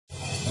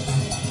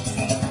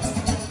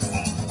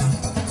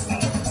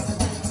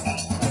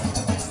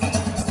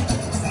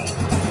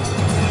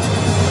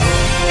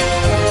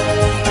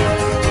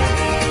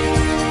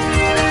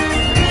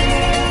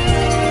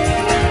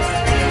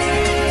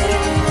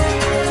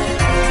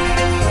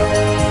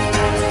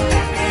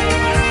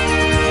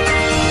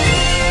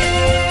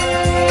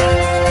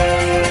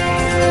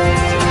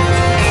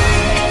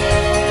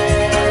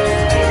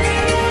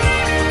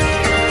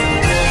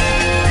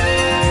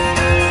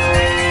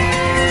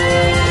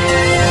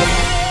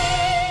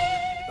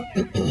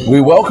We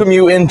welcome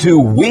you into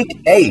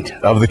Week 8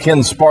 of the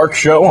Ken Sparks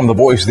Show. I'm the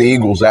voice of the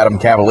Eagles, Adam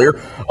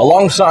Cavalier,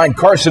 alongside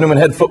Carson-Newman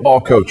head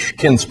football coach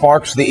Ken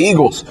Sparks. The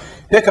Eagles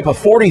pick up a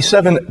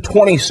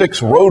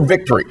 47-26 road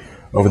victory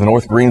over the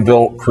North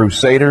Greenville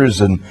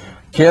Crusaders. And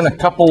Ken, a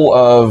couple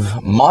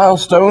of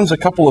milestones, a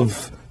couple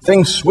of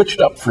things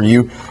switched up for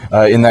you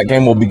in that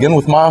game. We'll begin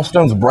with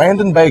milestones.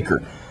 Brandon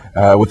Baker,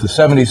 with a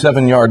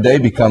 77-yard day,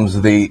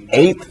 becomes the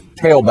 8th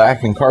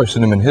tailback in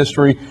Carson-Newman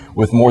history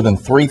with more than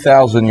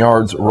 3,000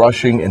 yards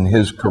rushing in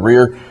his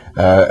career.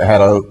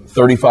 Had a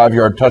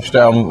 35-yard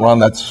touchdown run.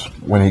 That's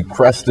when he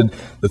crested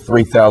the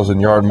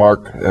 3,000-yard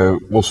mark.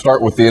 We'll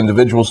start with the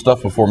individual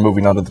stuff before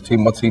moving on to the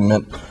team. What's he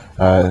meant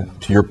to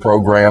your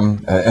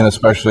program, and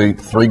especially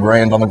 $3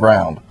 grand on the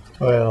ground?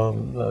 Well,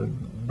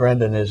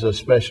 Brendan is a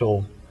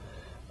special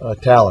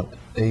talent.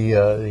 He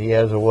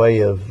has a way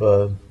of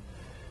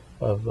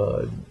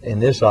in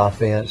this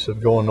offense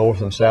of going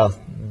north and south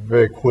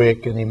very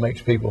quick, and he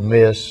makes people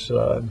miss.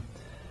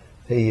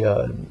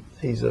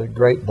 He's a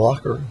great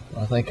blocker.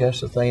 I think that's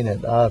the thing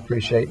that I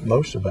appreciate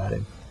most about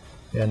him.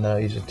 And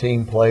he's a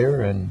team player,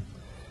 and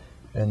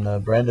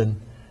Brandon,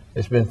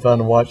 it's been fun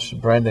to watch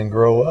Brandon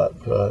grow up.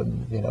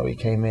 He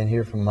came in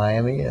here from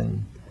Miami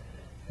and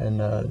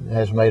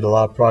has made a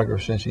lot of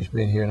progress since he's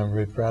been here, and I'm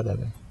really proud of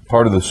him.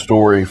 Part of the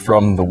story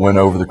from the win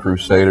over the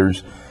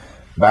Crusaders,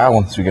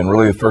 balance again.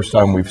 Really the first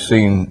time we've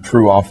seen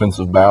true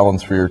offensive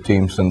balance for your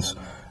team since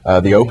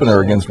the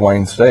opener against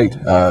Wayne State.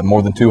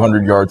 More than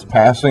 200 yards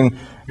passing.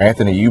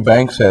 Anthony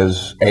Eubanks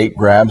has 8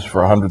 grabs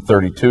for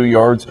 132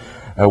 yards.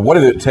 What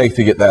did it take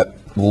to get that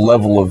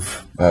level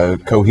of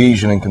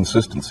cohesion and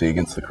consistency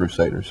against the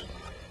Crusaders?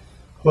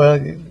 Well,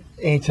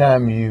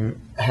 anytime you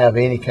have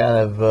any kind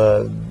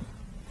of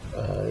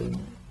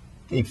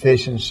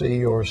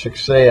efficiency or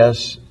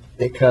success,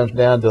 it comes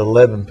down to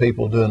 11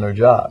 people doing their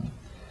job.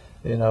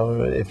 You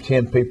know,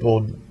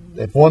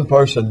 if one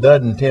person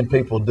doesn't, 10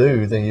 people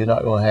do, then you're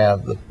not going to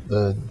have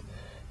the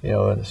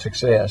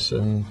success.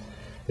 And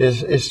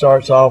it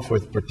starts off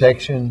with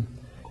protection.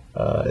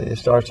 It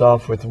starts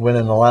off with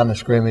winning the line of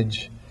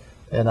scrimmage.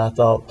 And I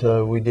thought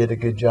we did a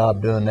good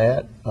job doing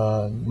that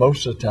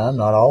most of the time,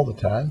 not all the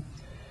time.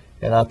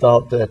 And I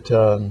thought that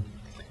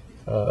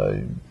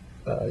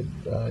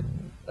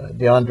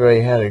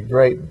DeAndre had a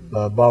great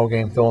ball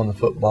game throwing the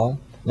football.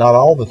 Not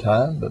all the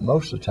time, but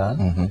most of the time.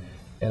 Mm-hmm.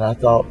 And I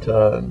thought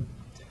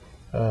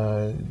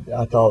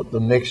the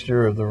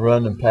mixture of the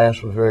run and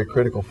pass was very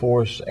critical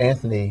for us.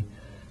 Anthony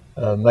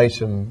made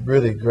some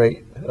really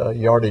great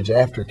yardage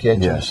after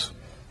catches. Yes.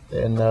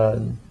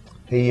 And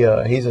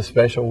he's a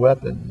special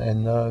weapon.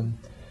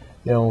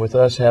 And with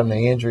us having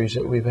the injuries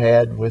that we've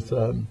had with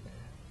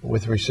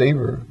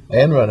receiver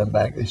and running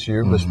back this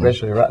year, mm-hmm. but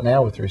especially right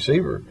now with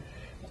receiver,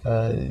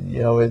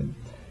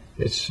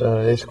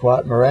 it's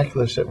quite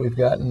miraculous that we've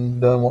gotten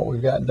done what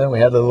we've gotten done. We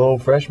had a little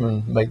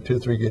freshman make 2 or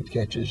 3 good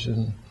catches,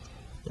 and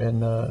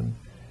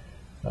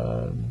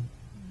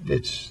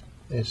it's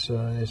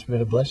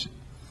been a blessing.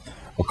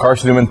 Well,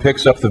 Carson-Newman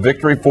picks up the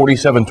victory,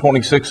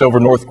 47-26 over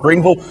North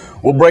Greenville.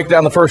 We'll break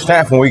down the first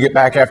half when we get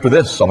back after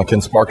this on the Ken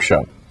Sparks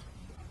Show.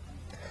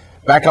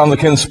 Back on the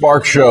Ken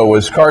Sparks Show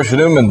as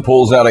Carson-Newman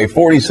pulls out a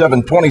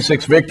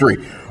 47-26 victory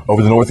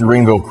over the North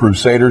Greenville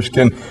Crusaders.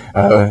 Ken,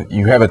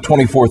 you have a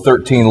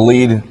 24-13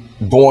 lead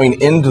going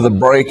into the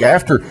break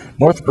after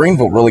North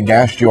Greenville really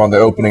gashed you on the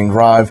opening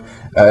drive.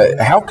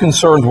 How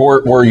concerned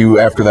were you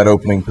after that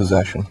opening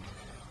possession?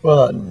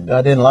 Well,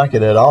 I didn't like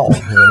it at all.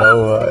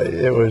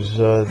 It was,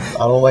 I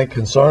don't think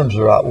concern's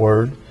the right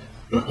word.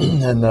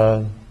 And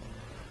I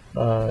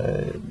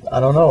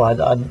don't know,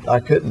 I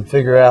couldn't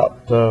figure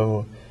out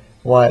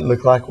why it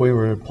looked like we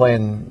were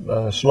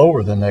playing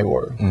slower than they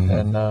were.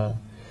 Mm-hmm.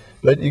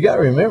 But you got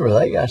to remember,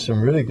 they got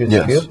some really good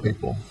skilled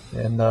people.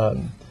 And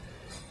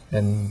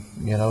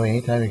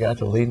anytime you got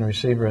the leading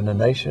receiver in the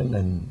nation,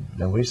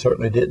 and we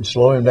certainly didn't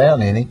slow him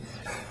down any.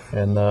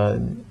 And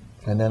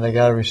then they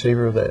got a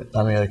receiver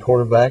a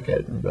quarterback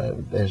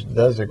that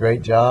does a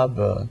great job.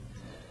 And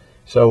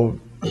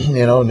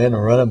then a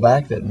running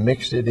back that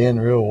mixed it in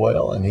real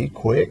well, and he's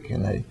quick,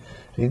 and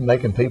he's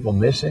making people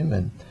miss him.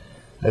 And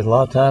a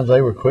lot of times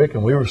they were quick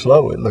and we were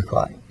slow, it looked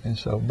like. And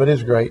so, but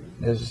it's great.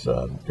 It's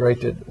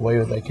great that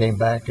way they came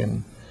back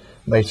and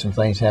made some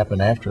things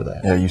happen after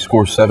that. Yeah, you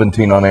score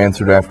 17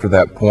 unanswered after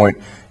that point.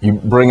 You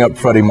bring up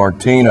Freddie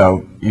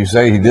Martino. You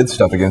say he did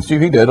stuff against you.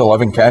 He did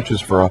 11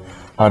 catches for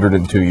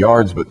 102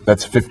 yards, but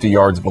that's 50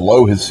 yards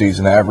below his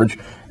season average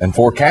and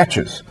 4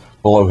 catches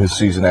below his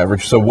season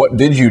average. So what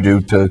did you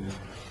do to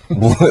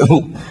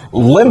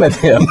limit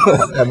him?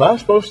 Am I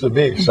supposed to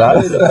be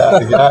excited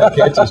about the guy that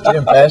catches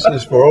 10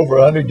 passes for over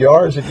 100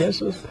 yards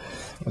against us?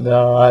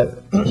 No,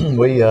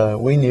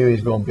 we knew he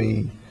was going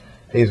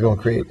to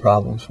create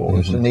problems for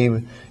us. Mm-hmm.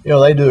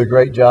 And they do a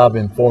great job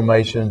in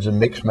formations and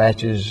mixed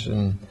matches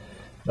and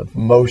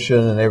motion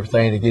and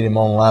everything to get him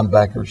on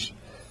linebackers.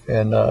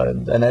 And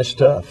that's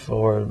tough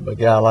for a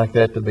guy like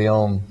that to be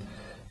on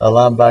a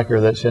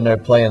linebacker that's in there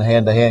playing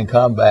hand-to-hand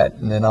combat,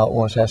 and then all at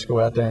once has to go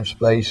out there in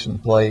space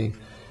and play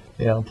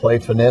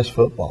finesse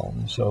football.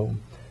 And so,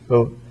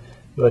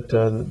 But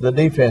the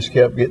defense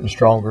kept getting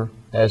stronger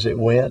as it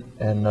went,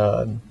 and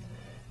I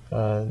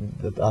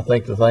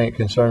think the thing that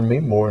concerned me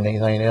more than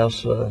anything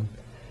else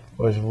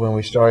was when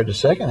we started the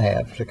second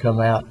half to come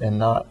out and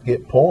not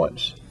get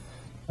points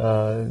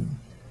on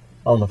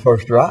the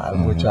first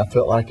drive, which I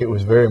felt like it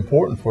was very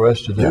important for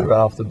us to do right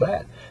off the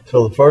bat.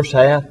 So the first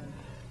half,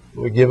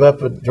 we give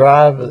up a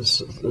drive.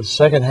 The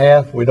second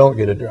half, we don't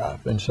get a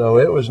drive. And so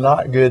it was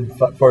not good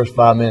first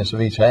 5 minutes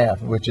of each half,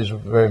 which is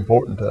very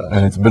important to us.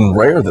 And it's been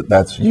rare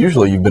that's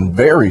usually you've been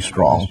very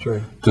strong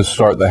to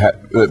start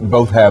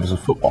both halves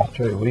of football. That's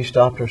true. We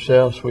stopped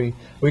ourselves. We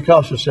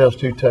cost ourselves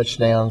 2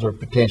 touchdowns, or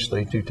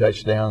potentially 2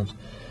 touchdowns.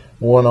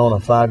 One on a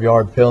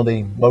 5-yard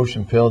penalty,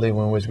 motion penalty,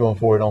 when we was going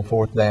for it on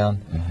 4th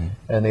down.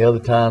 And the other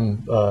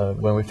time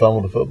when we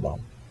fumbled the football.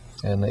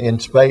 And in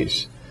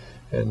space.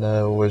 And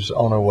was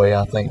on our way,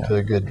 I think, to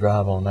a good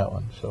drive on that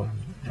one. So,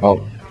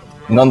 well,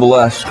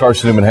 nonetheless,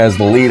 Carson-Newman has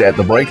the lead at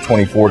the break,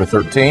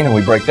 24-13, and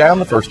we break down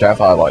the first half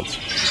highlights.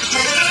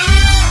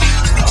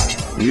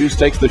 Hughes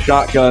takes the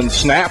shotgun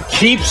snap,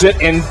 keeps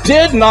it, and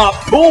did not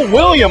pull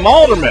William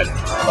Alderman.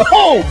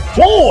 Oh,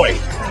 boy!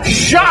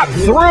 Shot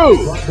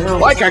through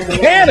like a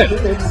cannon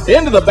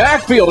into the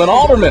backfield, and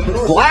Alderman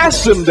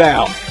blasts him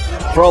down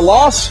for a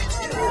loss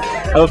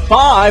of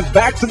 5,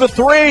 back to the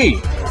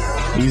 3.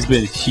 He's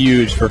been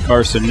huge for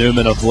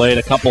Carson-Newman of late.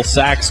 A couple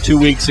sacks 2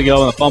 weeks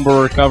ago in the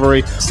fumble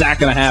recovery,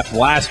 sack and a half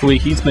last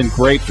week. He's been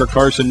great for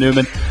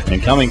Carson-Newman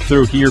and coming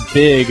through here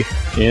big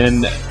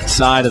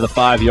inside of the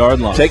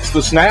 5-yard line. Takes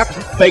the snap,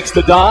 fakes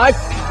the dive,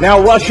 now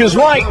rushes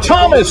right.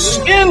 Thomas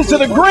into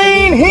the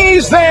green.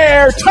 He's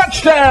there.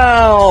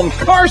 Touchdown,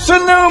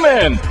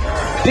 Carson-Newman.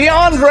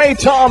 DeAndre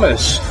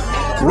Thomas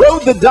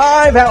rode the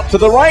dive out to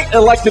the right,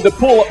 elected to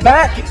pull it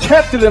back,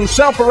 kept it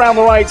himself around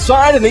the right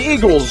side, and the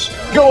Eagles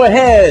go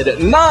ahead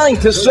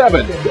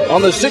 9-7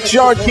 on the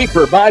 6-yard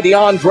keeper by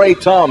DeAndre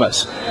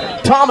Thomas.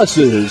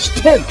 Thomas's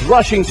 10th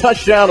rushing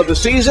touchdown of the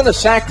season, a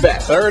sack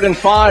back. 3rd and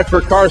 5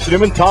 for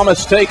Carson-Newman.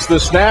 Thomas takes the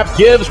snap,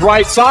 gives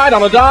right side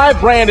on a dive.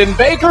 Brandon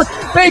Baker.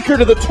 Baker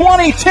to the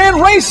 20-10,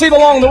 racing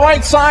along the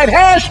right side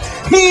hash.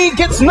 He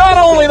gets not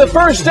only the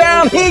first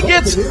down, he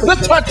gets the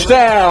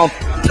touchdown.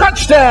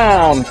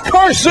 Touchdown,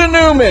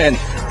 Carson-Newman.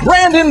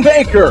 Brandon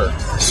Baker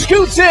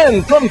scoots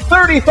in from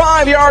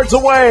 35 yards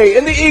away,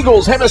 and the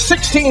Eagles have a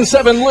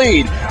 16-7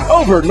 lead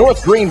over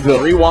North Greenville.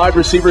 3 wide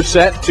receiver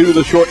set, 2 to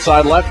the short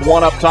side left,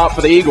 1 up top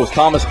for the Eagles.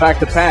 Thomas back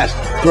to pass,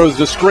 throws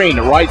the screen.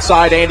 Right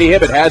side, Andy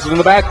Hibbett has it in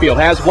the backfield,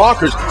 has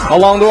blockers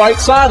along the right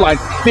sideline,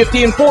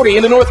 50 and 40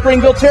 into North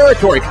Greenville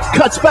territory.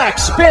 Cuts back,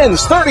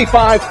 spins,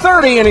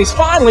 35-30, and he's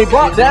finally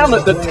brought down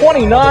at the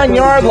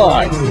 29-yard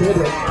line.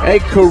 A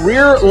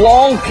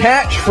career-long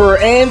catch for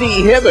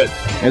Andy Hibbett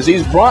as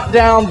he's brought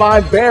down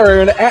by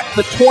Barron at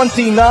the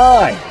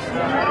 29.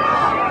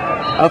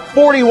 A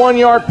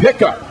 41-yard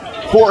pickup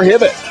for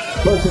Hibbett.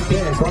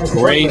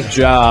 Great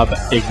job.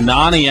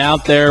 Ignani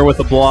out there with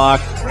a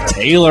block.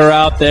 Taylor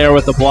out there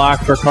with a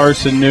block for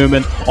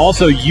Carson-Newman.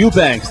 Also,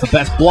 Eubanks, the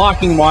best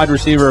blocking wide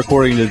receiver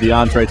according to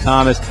DeAndre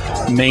Thomas,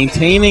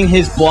 maintaining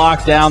his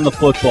block down the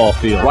football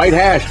field. Right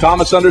hash,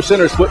 Thomas under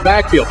center, split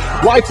backfield.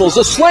 Rifles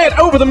a slant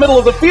over the middle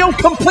of the field,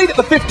 complete at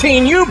the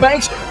 15.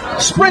 Eubanks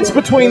sprints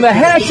between the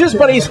hashes,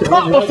 but he's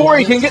caught before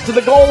he can get to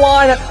the goal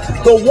line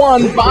at the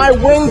 1 by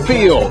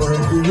Wingfield.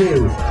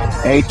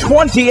 A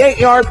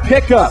 28-yard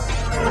pickup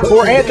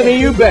for Anthony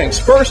Eubanks.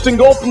 1st and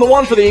goal from the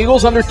 1 for the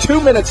Eagles, under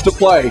 2 minutes to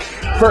play.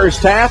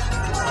 First half,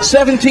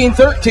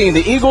 17-13.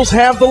 The Eagles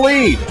have the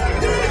lead.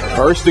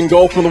 1st and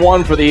goal from the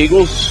 1 for the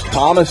Eagles.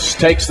 Thomas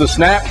takes the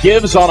snap,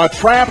 gives on a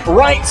trap,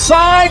 right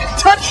side,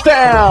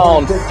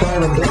 touchdown!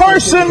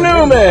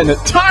 Carson-Newman,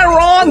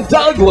 Tyron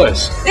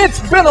Douglas. It's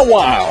been a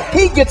while.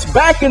 He gets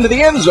back into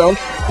the end zone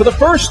for the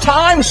first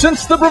time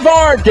since the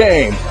Brevard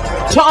game.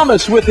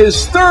 Thomas with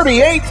his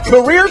 38th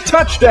career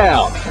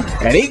touchdown.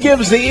 And he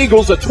gives the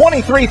Eagles a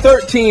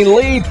 23-13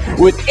 lead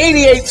with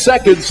 88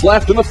 seconds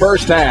left in the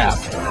first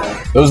half.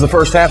 Those are the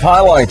first half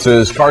highlights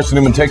as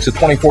Carson-Newman takes a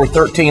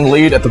 24-13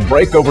 lead at the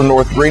break over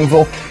North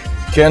Greenville.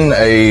 Ken,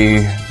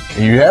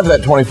 you have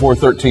that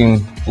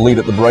 24-13 lead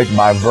at the break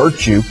by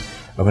virtue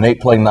of an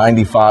 8-play,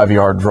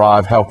 95-yard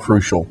drive. How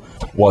crucial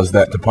was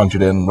that to punch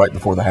it in right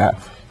before the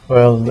half?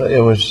 Well, it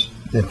was,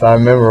 if I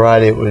remember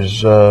right, it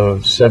was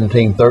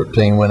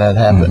 17-13 when that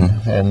happened.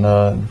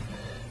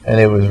 And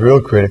it was real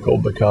critical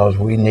because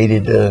we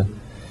needed to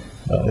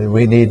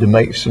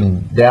make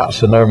some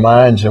doubts in their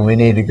minds, and we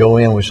needed to go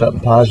in with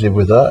something positive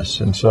with us.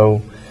 And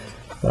so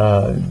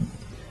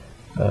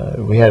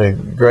we had a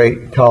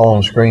great call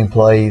on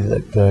screenplay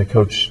that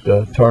Coach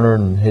Turner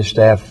and his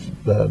staff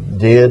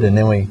did, and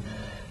then we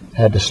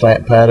had the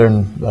slant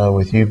pattern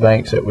with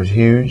Eubanks that was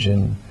huge,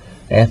 and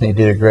Anthony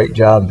did a great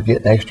job of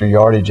getting extra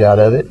yardage out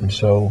of it. And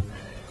so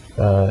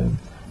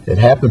it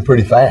happened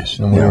pretty fast,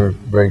 and we were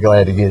very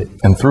glad to get it.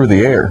 And through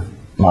the air,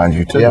 mind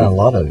you, too. Yeah, a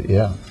lot of it,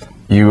 yeah.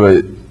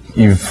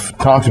 You've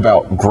talked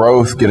about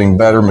growth, getting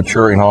better,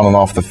 maturing on and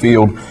off the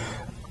field.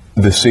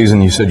 This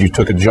season, you said you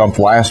took a jump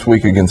last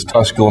week against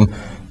Tusculum.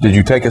 Did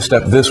you take a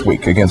step this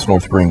week against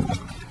North Greenville?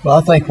 Well,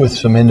 I think with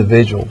some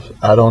individuals.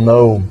 I don't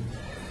know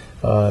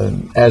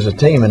as a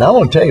team. And I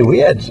want to tell you, we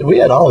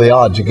had all the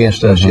odds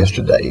against us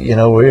yesterday. You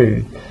know,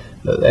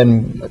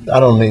 and I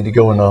don't need to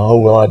go into a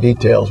whole lot of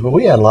details, but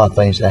we had a lot of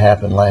things that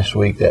happened last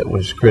week that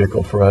was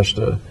critical for us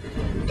to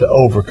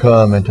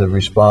overcome and to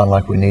respond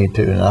like we need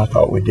to. And I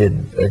thought we did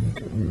a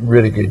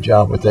really good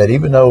job with that.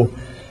 Even though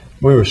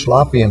we were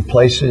sloppy in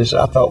places,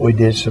 I thought we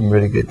did some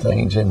really good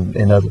things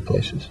in other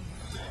places.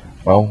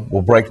 Well,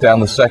 we'll break down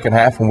the second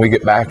half when we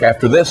get back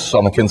after this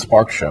on the Ken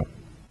Sparks Show.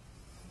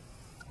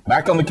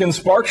 Back on the Ken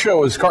Sparks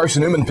Show as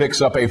Carson-Newman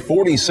picks up a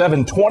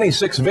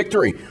 47-26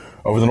 victory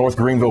over the North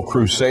Greenville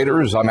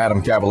Crusaders. I'm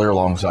Adam Cavalier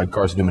alongside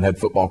Carson-Newman head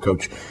football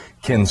coach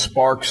Ken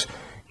Sparks.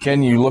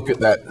 Ken, you look at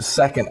that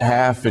second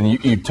half,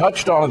 and you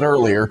touched on it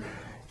earlier.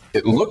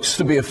 It looks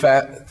to be a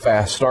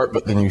fast start,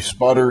 but then you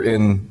sputter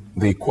in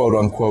the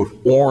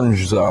quote-unquote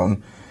orange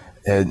zone.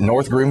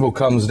 North Greenville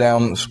comes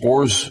down,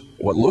 scores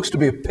what looks to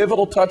be a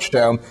pivotal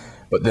touchdown,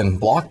 but then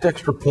blocked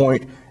extra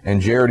point,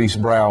 and Jared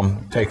East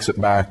Brown takes it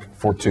back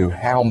for two.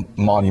 How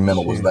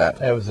monumental was that?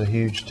 That was a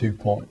huge 2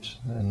 points,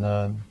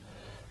 and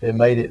it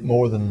made it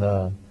more than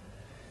all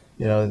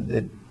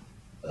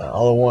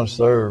at once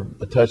they're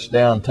a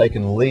touchdown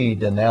taking the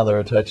lead, and now they're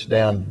a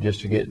touchdown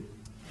just to get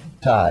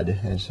tied,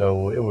 and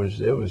so it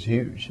was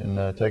huge, and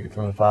take it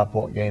from a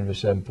 5-point game to a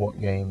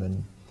 7-point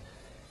game,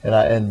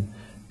 and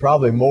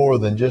probably more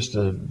than just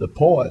the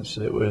points,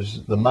 it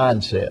was the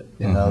mindset,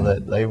 you know,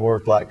 that they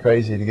worked like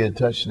crazy to get a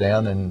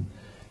touchdown, and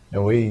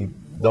we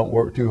don't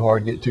work too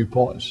hard to get 2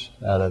 points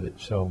out of it.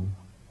 So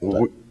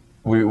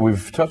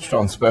we've touched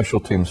on special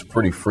teams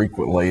pretty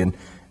frequently, and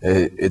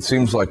it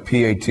seems like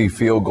PAT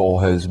field goal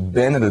has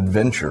been an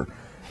adventure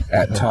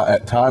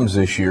at times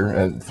this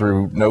year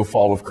through no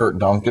fault of Kurt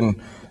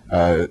Duncan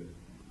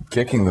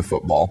kicking the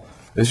football.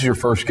 This is your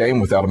first game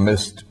without a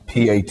missed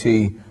PAT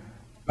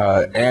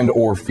and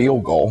or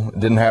field goal.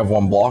 Didn't have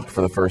one blocked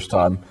for the first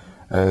time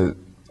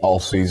all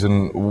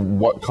season.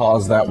 What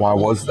caused that? Why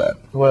was that?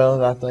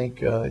 Well, I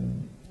think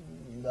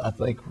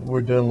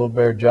we're doing a little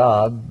better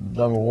job.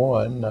 Number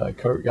one,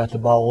 Kurt got the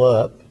ball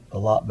up a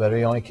lot better.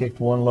 He only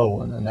kicked one low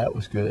one, and that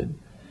was good.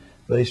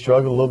 But he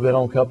struggled a little bit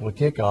on a couple of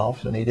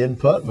kickoffs, and he didn't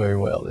punt very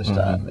well this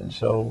time. And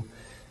so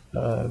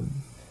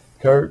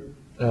Kurt,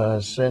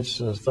 since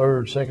the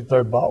second,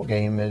 third ball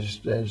game, has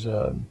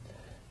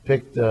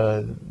picked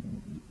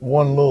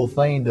one little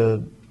thing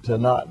to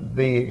not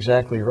be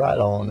exactly right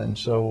on, and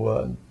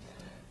so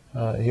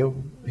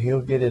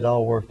he'll get it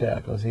all worked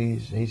out because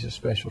he's a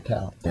special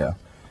talent. Yeah.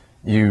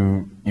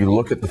 You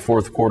look at the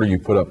fourth quarter. You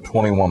put up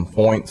 21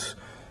 points.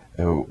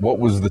 What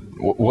was the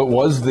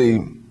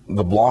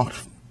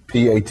blocked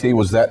PAT?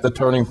 Was that the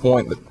turning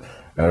point that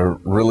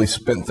really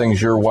spent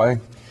things your way?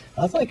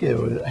 I think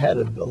it had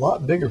a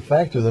lot bigger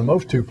factor than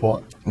most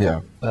 2-point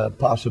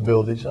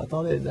possibilities. I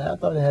thought it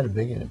had a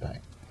big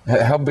impact.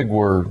 How big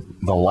were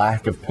the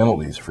lack of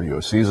penalties for you?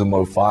 A season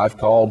low 5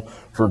 called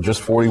for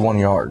just 41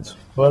 yards.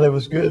 Well, it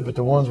was good, but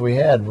the ones we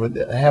had would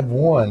have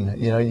one.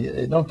 You know,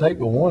 it don't take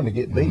but one to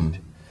get beat.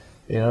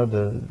 You know,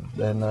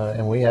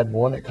 and we had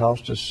one that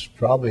cost us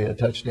probably a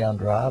touchdown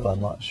drive. I'm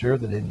not sure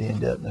that it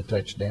ended up in a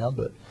touchdown,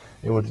 but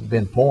it would have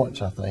been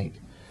points, I think.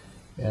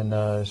 And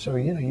so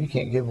you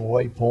can't give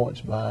away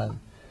points by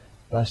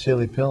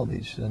silly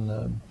penalties.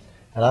 And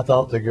I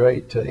thought the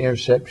great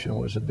interception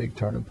was a big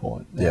turning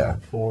point.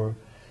 For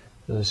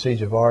the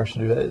Siege of Ars to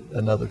do that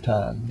another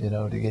time,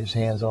 to get his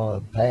hands on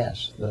a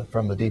pass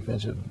from the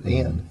defensive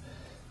end,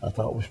 I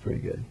thought was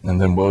pretty good.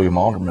 And then William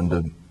Alderman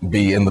to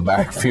be in the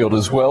backfield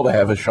as well to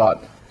have a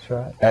shot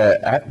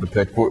at the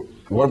pick.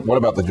 What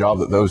about the job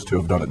that those two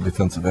have done at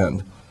defensive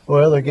end?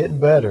 Well, they're getting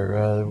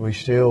better. We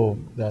still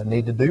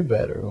need to do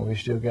better. We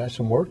still got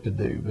some work to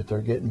do, but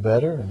they're getting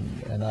better.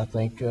 And I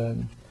think,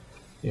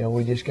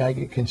 we just got to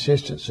get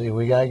consistency.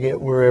 We got to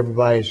get where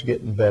everybody's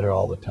getting better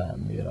all the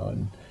time,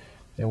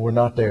 and we're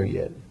not there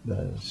yet.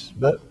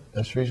 But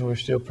that's the reason we're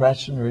still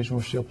practicing, the reason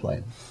we're still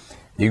playing.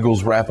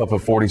 Eagles wrap up a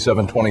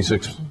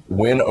 47-26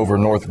 win over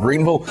North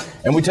Greenville,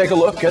 and we take a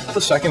look at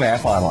the second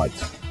half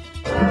highlights.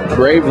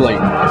 Gravely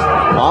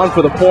on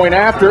for the point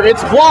after.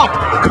 It's blocked.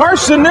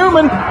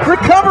 Carson-Newman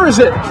recovers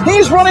it.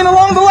 He's running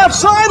along the left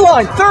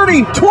sideline.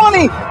 30,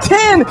 20,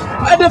 10.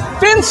 A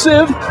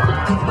defensive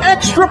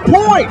extra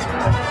point.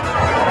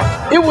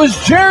 It was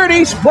Jared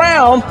East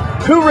Brown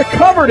who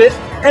recovered it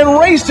and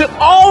raised it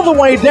all the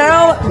way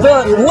down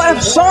the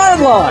left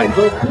sideline.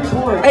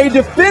 A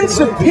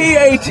defensive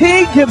PAT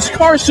gives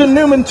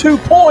Carson-Newman 2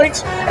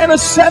 points and a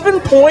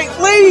 7-point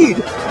lead.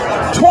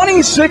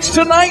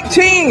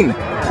 26-19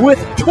 with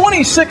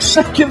 26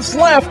 seconds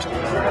left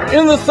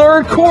in the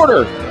third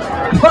quarter.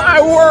 My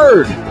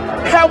word,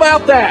 how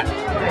about that?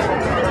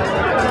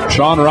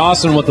 Sean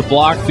Rawson with the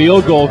blocked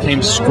field goal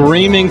came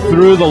screaming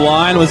through the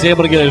line, was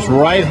able to get his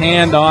right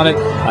hand on it.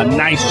 A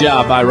nice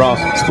job by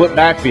Rawson. Split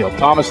backfield.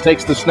 Thomas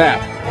takes the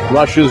snap,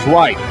 rushes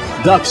right,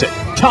 ducks it.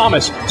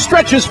 Thomas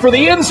stretches for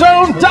the end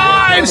zone,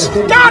 dives,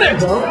 got it!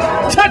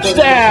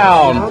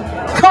 Touchdown!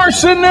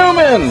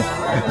 Carson-Newman.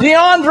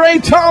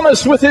 DeAndre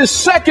Thomas with his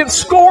second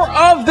score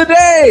of the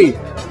day.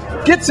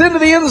 Gets into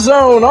the end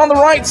zone on the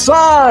right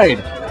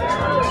side.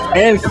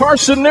 And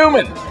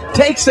Carson-Newman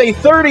takes a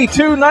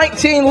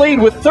 32-19 lead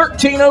with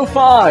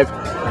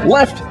 13:05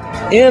 left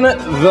in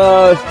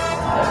the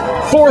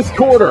fourth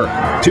quarter.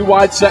 Two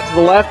wide set to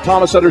the left.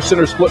 Thomas under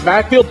center split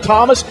backfield.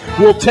 Thomas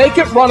will take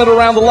it, run it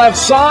around the left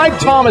side.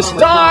 Thomas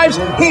dives.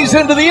 He's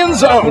into the end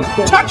zone.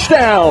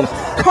 Touchdown,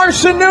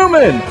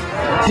 Carson-Newman.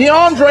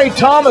 DeAndre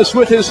Thomas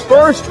with his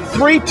first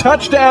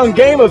 3-touchdown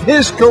game of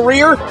his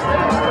career.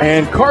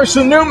 And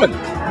Carson-Newman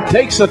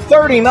takes a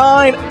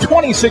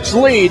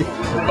 39-26 lead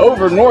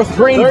over North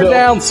Greenville. Third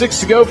down, 6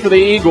 to go for the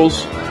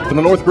Eagles from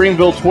the North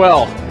Greenville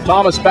 12.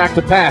 Thomas back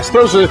to pass.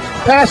 Throws a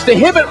pass to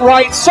Hibbett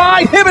right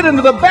side. Hibbett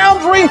into the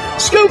boundary.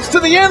 Scoots to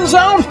the end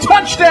zone.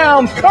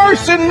 Touchdown,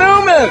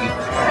 Carson-Newman.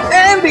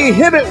 Andy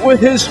Hibbett with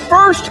his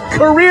first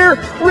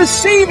career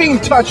receiving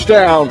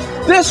touchdown.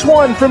 This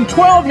one from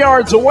 12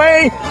 yards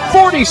away.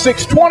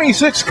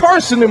 46-26.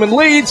 Carson-Newman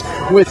leads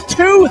with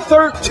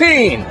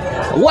 2:13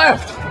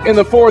 left in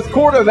the fourth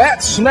quarter.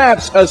 That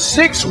snaps a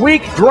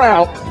 6-week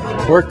drought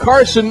where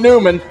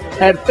Carson-Newman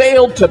had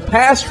failed to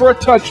pass for a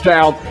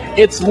touchdown,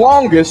 its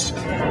longest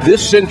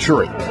this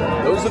century.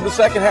 Those are the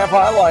second half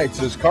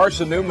highlights as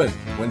Carson-Newman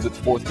wins its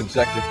fourth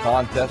consecutive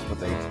contest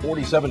with a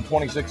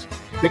 47-26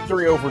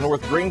 victory over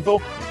North Greenville.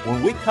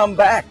 When we come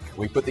back,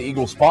 we put the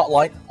Eagle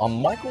spotlight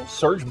on Michael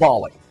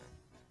Surge-Bali.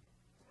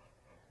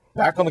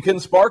 Back on the Ken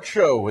Sparks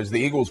Show as the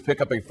Eagles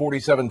pick up a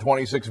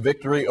 47-26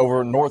 victory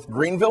over North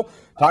Greenville.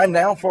 Time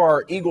now for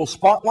our Eagle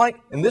Spotlight.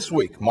 And this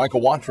week,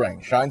 Michael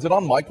Watrang shines it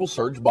on Michael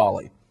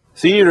Surge-Bali.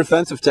 Senior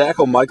defensive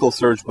tackle Michael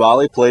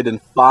Surge-Bali played in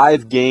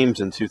 5 games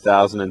in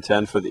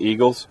 2010 for the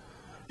Eagles.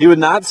 He would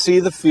not see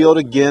the field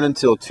again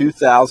until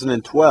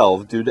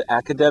 2012 due to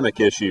academic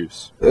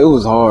issues. It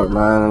was hard,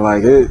 man.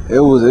 Like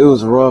it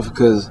was rough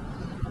because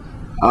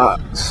I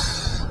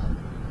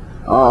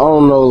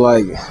don't know,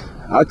 like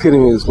I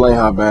couldn't even explain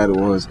how bad it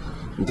was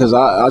because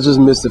I just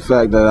missed the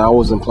fact that I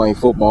wasn't playing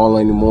football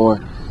anymore,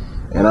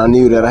 and I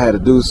knew that I had to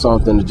do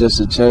something just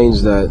to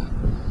change that.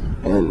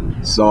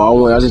 And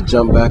so I just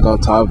jumped back on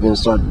top of it and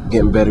started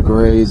getting better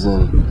grades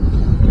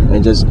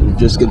and just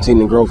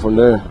continue to grow from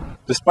there.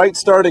 Despite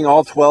starting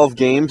all 12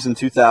 games in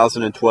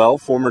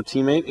 2012, former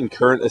teammate and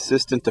current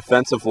assistant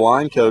defensive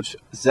line coach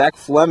Zach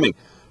Fleming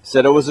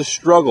said it was a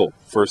struggle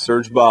for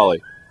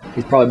Surge-Bali.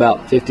 He's probably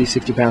about 50,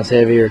 60 pounds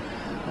heavier,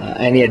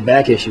 and he had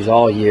back issues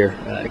all year.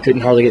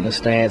 Couldn't hardly get in the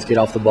stance, get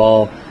off the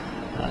ball.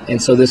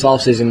 And so this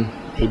offseason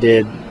he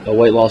did a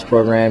weight loss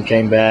program,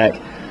 came back,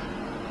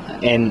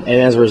 and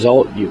as a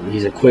result,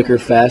 he's a quicker,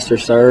 faster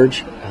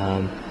Surge,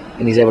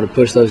 and he's able to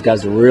push those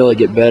guys to really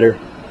get better.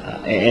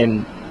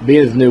 And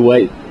being his new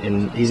weight,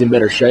 and he's in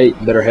better shape,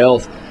 better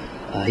health,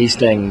 he's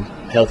staying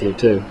healthier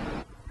too.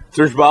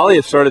 Surge-Bali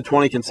has started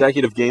 20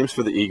 consecutive games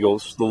for the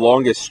Eagles, the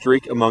longest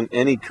streak among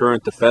any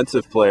current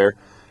defensive player.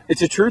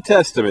 It's a true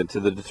testament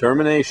to the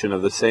determination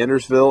of the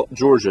Sandersville,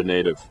 Georgia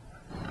native.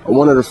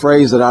 One of the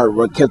phrases that I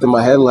kept in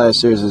my head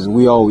last year is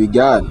 "we all we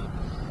got,"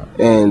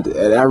 and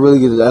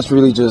that's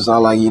really just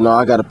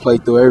I got to play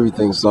through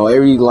everything. So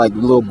every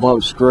little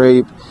bump,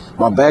 scrape,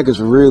 my back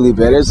is really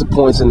bad. There's some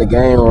points in the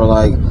game where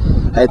I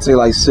had to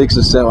take 6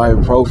 or 7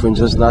 ibuprofen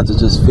just not to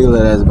just feel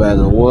it as bad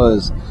as it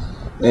was,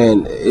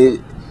 and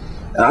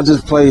I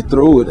just played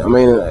through it. I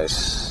mean,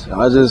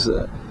 I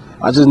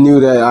just knew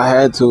that I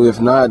had to. If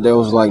not, there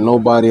was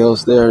nobody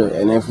else there,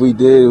 and if we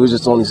did, it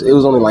was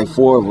only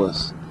 4 of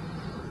us.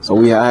 So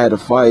I had to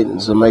fight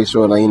to make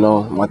sure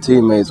that my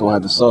teammates won't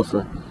have to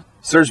suffer.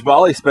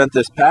 Surge-Bali spent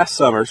this past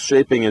summer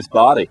shaping his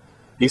body.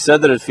 He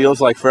said that it feels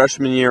like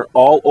freshman year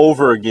all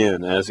over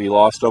again as he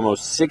lost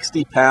almost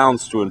 60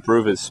 pounds to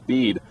improve his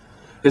speed.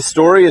 His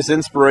story is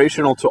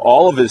inspirational to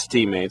all of his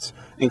teammates,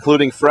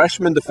 including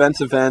freshman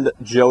defensive end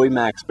Joey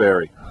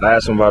Maxberry. I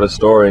asked him about his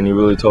story, and he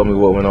really told me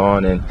what went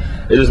on, and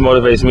it just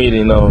motivates me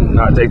to,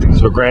 not take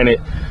things for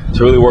granted,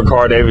 to really work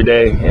hard every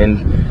day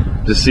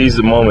and just seize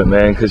the moment,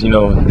 man, because,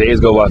 days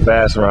go by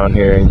fast around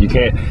here, and you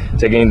can't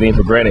take anything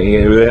for granted.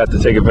 You really have to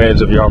take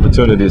advantage of your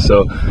opportunities,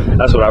 so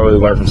that's what I really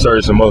learned from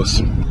Surge the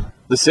most.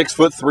 The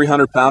 6-foot,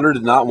 300-pounder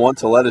did not want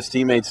to let his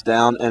teammates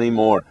down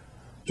anymore.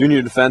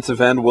 Junior defensive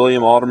end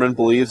William Alderman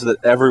believes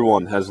that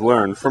everyone has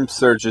learned from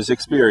Surge's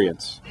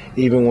experience.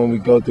 Even when we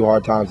go through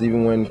hard times,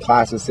 even when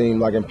classes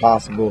seem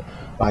impossible,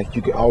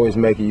 you can always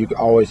make it, you can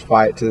always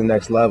fight to the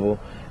next level.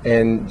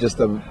 And just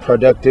the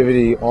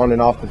productivity on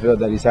and off the field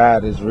that he's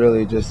had is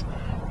really just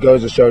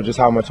goes to show just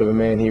how much of a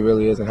man he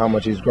really is and how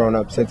much he's grown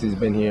up since he's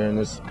been here. And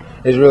it's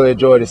really a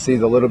joy to see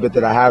the little bit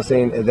that I have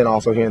seen, and then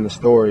also hearing the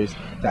stories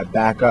that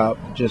back up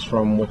just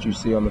from what you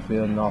see on the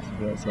field and off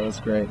the field. So it's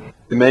great.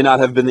 It may not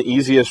have been the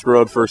easiest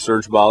road for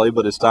Surge-Bali,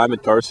 but his time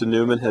at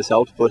Carson-Newman has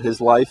helped put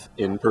his life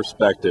in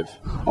perspective.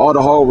 All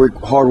the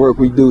hard work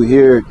we do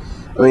here,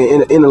 I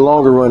mean, in the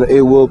longer run,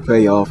 it will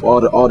pay off.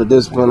 All the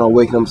discipline on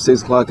waking up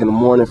 6 o'clock in the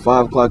morning,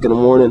 5 o'clock in the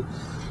morning,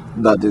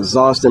 the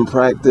exhausting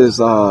practice,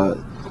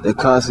 the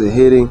constant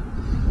hitting.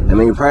 I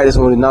mean, practice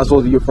when you're not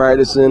supposed to be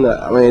practicing.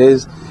 I mean,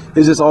 it's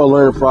just all a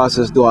learning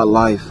process throughout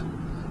life.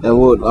 And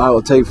what I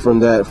will take from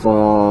that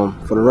for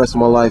the rest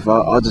of my life,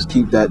 I'll just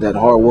keep that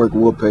hard work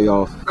will pay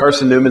off.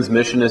 Carson-Newman's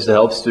mission is to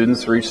help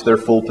students reach their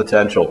full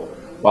potential.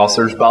 While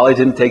Serge Bali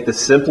didn't take the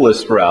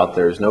simplest route,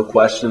 there's no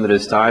question that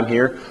his time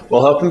here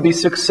will help him be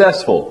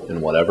successful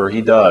in whatever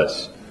he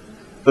does.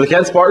 For the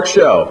Ken Sparks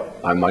Show,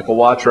 I'm Michael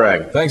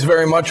Watrang. Thanks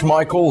very much,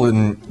 Michael.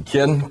 And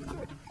Ken,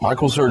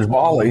 Michael Serge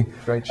Bali.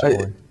 Great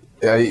story.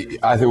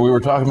 I think we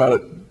were talking about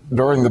it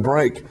during the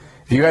break.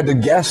 If you had to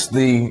guess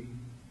the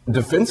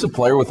defensive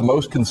player with the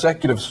most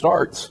consecutive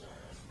starts,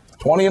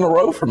 20 in a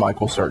row for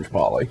Michael Serge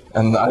Bali.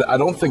 And I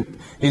don't think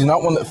he's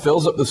not one that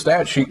fills up the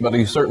stat sheet, but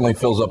he certainly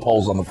fills up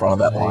holes on the front of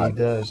that line. He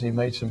does. He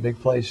made some big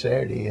plays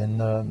Saturday,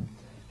 and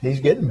he's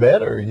getting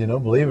better,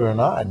 believe it or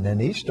not.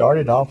 And he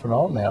started off and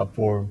on now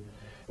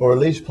or at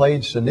least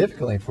played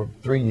significantly for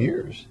 3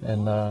 years.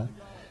 And I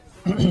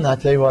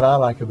tell you what I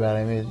like about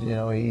him is,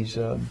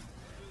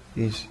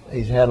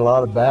 he's had a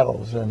lot of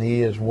battles, and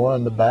he has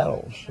won the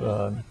battles.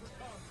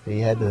 He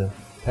had to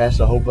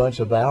pass a whole bunch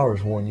of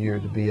hours one year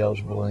to be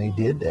eligible, and he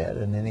did that.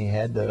 And then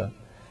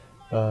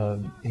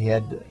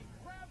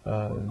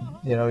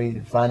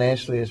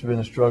financially it's been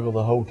a struggle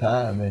the whole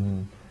time,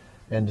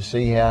 and to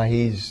see how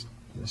he's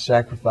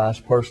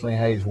sacrificed personally,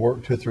 how he's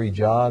worked 2 or 3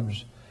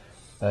 jobs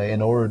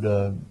in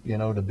order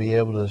to be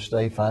able to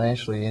stay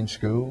financially in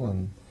school.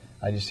 And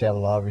I just have a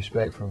lot of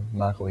respect for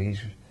Michael. He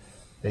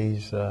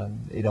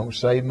don't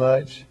say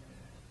much,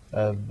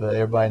 but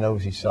everybody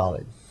knows he's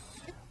solid.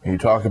 You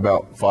talk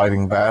about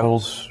fighting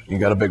battles, you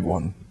got a big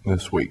one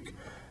this week.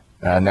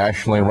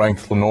 Nationally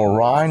ranked Lenore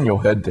Ryan, you'll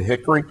head to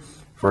Hickory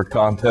for a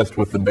contest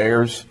with the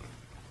Bears.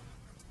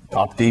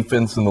 Top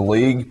defense in the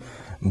league,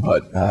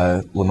 but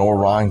Lenore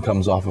Ryan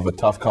comes off of a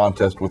tough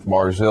contest with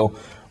Barzil.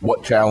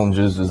 What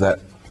challenges does that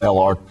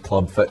LR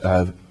club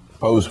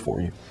pose for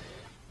you?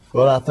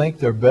 Well, I think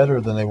they're better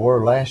than they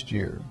were last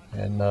year.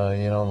 And,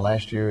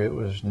 last year it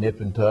was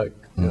nip and tuck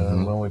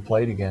when we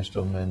played against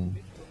them. And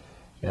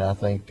I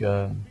think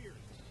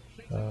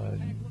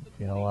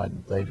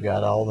they've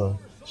got all the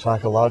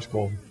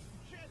psychological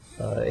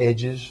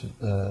edges,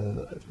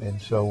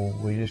 and so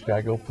we just got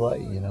to go play.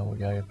 We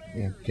got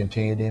to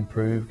continue to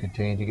improve,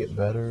 continue to get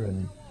better,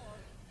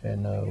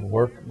 and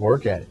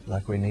work at it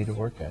like we need to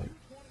work at it.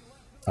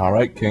 All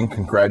right, King,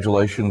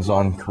 congratulations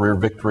on career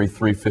victory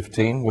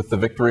 315 with the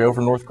victory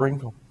over North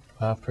Greenville.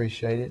 I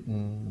appreciate it,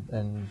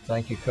 and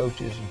thank you,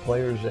 coaches and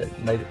players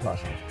that made it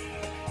possible.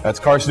 That's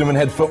Carson-Newman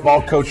head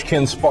football coach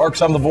Ken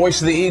Sparks. I'm the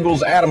voice of the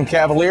Eagles, Adam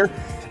Cavalier.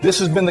 This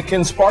has been the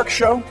Ken Sparks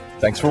Show.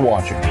 Thanks for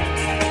watching.